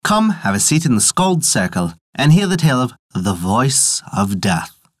Come, have a seat in the Scold Circle and hear the tale of The Voice of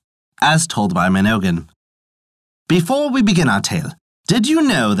Death, as told by Minogan. Before we begin our tale, did you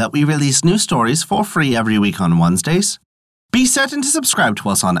know that we release new stories for free every week on Wednesdays? Be certain to subscribe to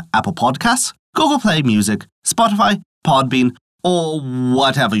us on Apple Podcasts, Google Play Music, Spotify, Podbean, or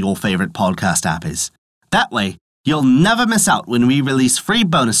whatever your favorite podcast app is. That way, you'll never miss out when we release free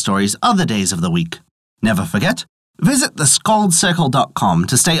bonus stories other days of the week. Never forget, visit thescoldcircle.com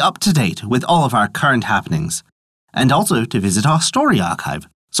to stay up to date with all of our current happenings, and also to visit our story archive,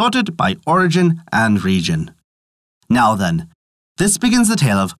 sorted by origin and region. Now then, this begins the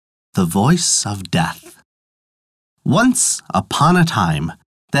tale of The Voice of Death. Once upon a time,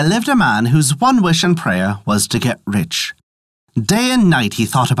 there lived a man whose one wish and prayer was to get rich. Day and night he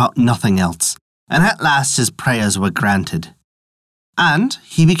thought about nothing else, and at last his prayers were granted. And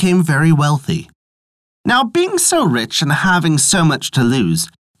he became very wealthy. Now, being so rich and having so much to lose,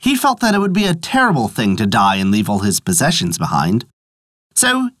 he felt that it would be a terrible thing to die and leave all his possessions behind.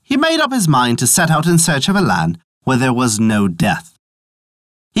 So he made up his mind to set out in search of a land where there was no death.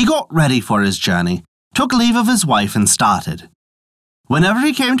 He got ready for his journey, took leave of his wife, and started. Whenever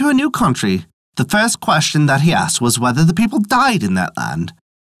he came to a new country, the first question that he asked was whether the people died in that land.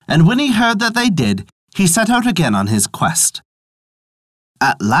 And when he heard that they did, he set out again on his quest.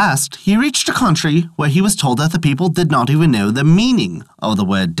 At last, he reached a country where he was told that the people did not even know the meaning of the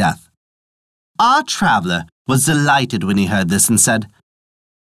word death. Our traveller was delighted when he heard this and said,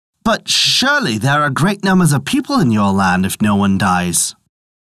 "But surely there are great numbers of people in your land if no one dies."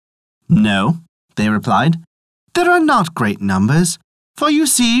 "No," they replied, "there are not great numbers, for you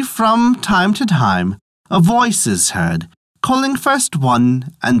see, from time to time, a voice is heard, calling first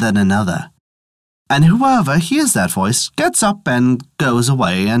one and then another. And whoever hears that voice gets up and goes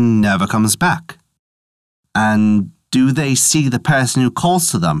away and never comes back." "And do they see the person who calls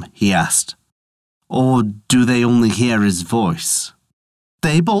to them?" he asked. "Or do they only hear his voice?"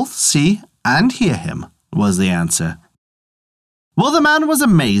 "They both see and hear him," was the answer. Well, the man was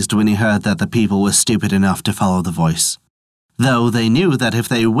amazed when he heard that the people were stupid enough to follow the voice, though they knew that if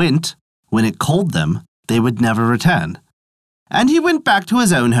they went, when it called them, they would never return. And he went back to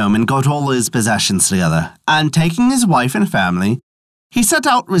his own home and got all his possessions together, and taking his wife and family, he set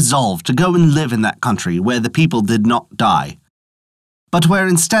out resolved to go and live in that country where the people did not die, but where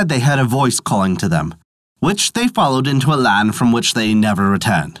instead they heard a voice calling to them, which they followed into a land from which they never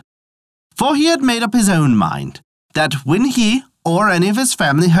returned. For he had made up his own mind that when he or any of his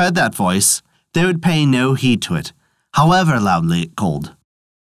family heard that voice, they would pay no heed to it, however loudly it called.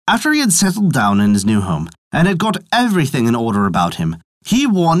 After he had settled down in his new home and had got everything in order about him, he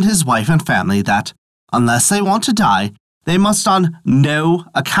warned his wife and family that, unless they want to die, they must on no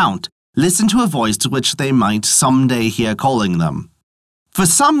account listen to a voice which they might someday hear calling them. For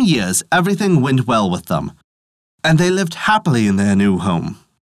some years, everything went well with them, and they lived happily in their new home.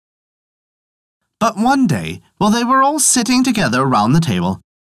 But one day, while they were all sitting together around the table,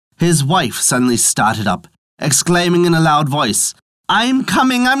 his wife suddenly started up, exclaiming in a loud voice, "I'm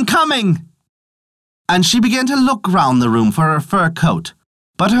coming, I'm coming!" And she began to look round the room for her fur coat.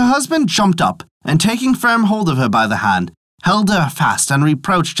 But her husband jumped up, and taking firm hold of her by the hand, held her fast and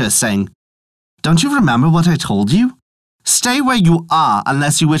reproached her, saying, "Don't you remember what I told you? Stay where you are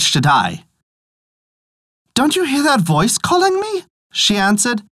unless you wish to die." "Don't you hear that voice calling me?" she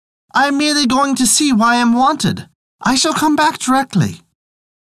answered. "I am merely going to see why I am wanted. I shall come back directly."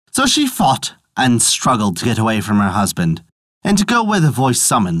 So she fought and struggled to get away from her husband, and to go where the voice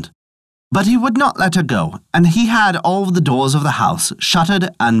summoned. But he would not let her go, and he had all the doors of the house shuttered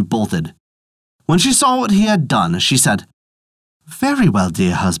and bolted. When she saw what he had done, she said, "Very well,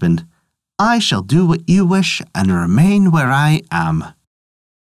 dear husband. I shall do what you wish and remain where I am."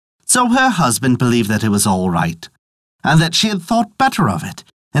 So her husband believed that it was all right, and that she had thought better of it,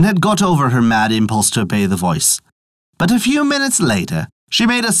 and had got over her mad impulse to obey the voice. But a few minutes later, she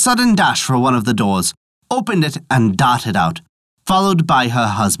made a sudden dash for one of the doors, opened it, and darted out, followed by her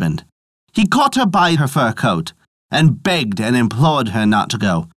husband. He caught her by her fur coat, and begged and implored her not to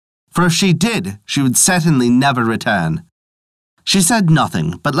go, for if she did, she would certainly never return. She said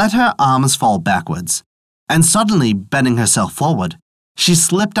nothing, but let her arms fall backwards, and suddenly bending herself forward, she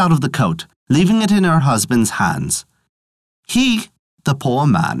slipped out of the coat, leaving it in her husband's hands. He, the poor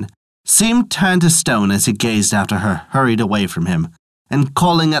man, seemed turned to stone as he gazed after her, hurried away from him, and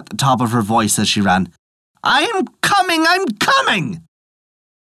calling at the top of her voice as she ran, "I am coming, I'm coming!"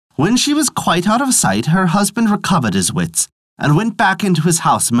 When she was quite out of sight, her husband recovered his wits and went back into his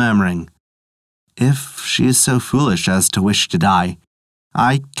house murmuring, "If she is so foolish as to wish to die,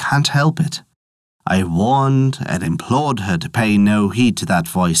 I can't help it. I warned and implored her to pay no heed to that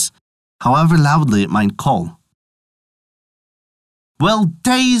voice, however loudly it might call. Well,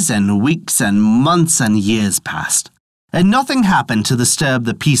 days and weeks and months and years passed, and nothing happened to disturb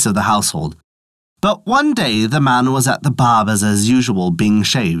the peace of the household. But one day the man was at the barber's as usual, being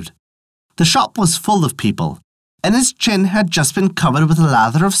shaved. The shop was full of people, and his chin had just been covered with a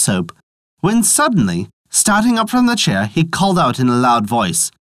lather of soap, when suddenly, starting up from the chair, he called out in a loud voice,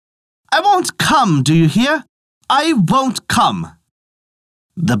 "I won't come, do you hear? I won't come!"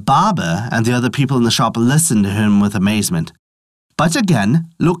 The barber and the other people in the shop listened to him with amazement. But again,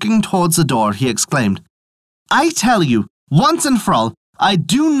 looking towards the door, he exclaimed, "I tell you, once and for all, I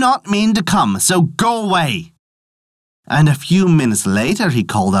do not mean to come, so go away." And a few minutes later he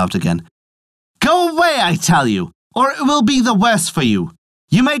called out again, "Go away, I tell you, or it will be the worse for you.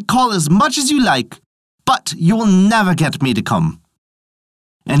 You may call as much as you like, but you will never get me to come."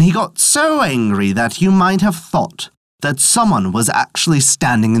 And he got so angry that you might have thought that someone was actually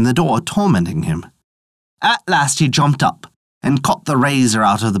standing in the door tormenting him. At last he jumped up and caught the razor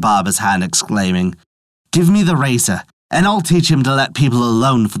out of the barber's hand, exclaiming, "Give me the razor, and I'll teach him to let people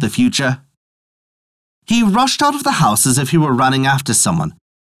alone for the future." He rushed out of the house as if he were running after someone,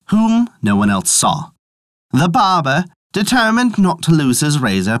 whom no one else saw. The barber, determined not to lose his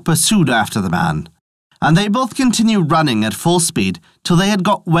razor, pursued after the man, and they both continued running at full speed till they had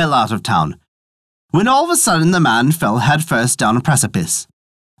got well out of town, when all of a sudden the man fell headfirst down a precipice,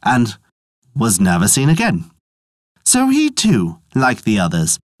 and was never seen again. So he too, like the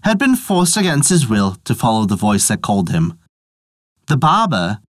others, had been forced against his will to follow the voice that called him. The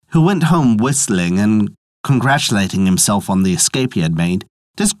barber, who went home whistling and congratulating himself on the escape he had made,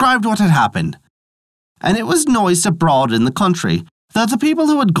 described what had happened. And it was noised abroad in the country that the people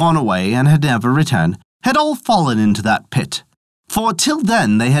who had gone away and had never returned had all fallen into that pit, for till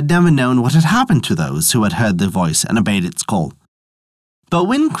then they had never known what had happened to those who had heard the voice and obeyed its call. But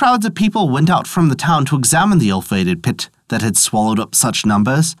when crowds of people went out from the town to examine the ill-fated pit that had swallowed up such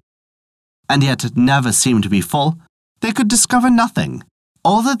numbers, and yet never seemed to be full, they could discover nothing.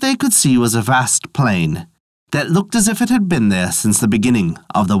 All that they could see was a vast plain that looked as if it had been there since the beginning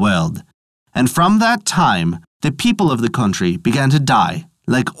of the world. And from that time, the people of the country began to die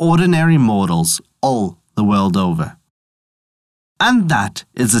like ordinary mortals all the world over. And that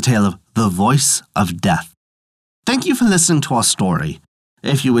is the tale of The Voice of Death. Thank you for listening to our story.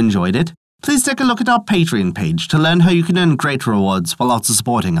 If you enjoyed it, please take a look at our Patreon page to learn how you can earn great rewards while also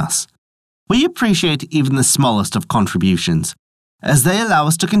supporting us. We appreciate even the smallest of contributions, as they allow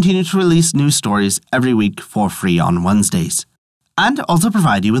us to continue to release new stories every week for free on Wednesdays, and also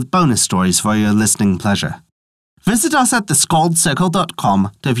provide you with bonus stories for your listening pleasure. Visit us at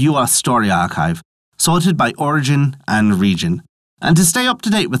theskaldscircle.com to view our story archive, sorted by origin and region, and to stay up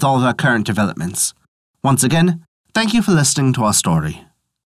to date with all of our current developments. Once again, thank you for listening to our story.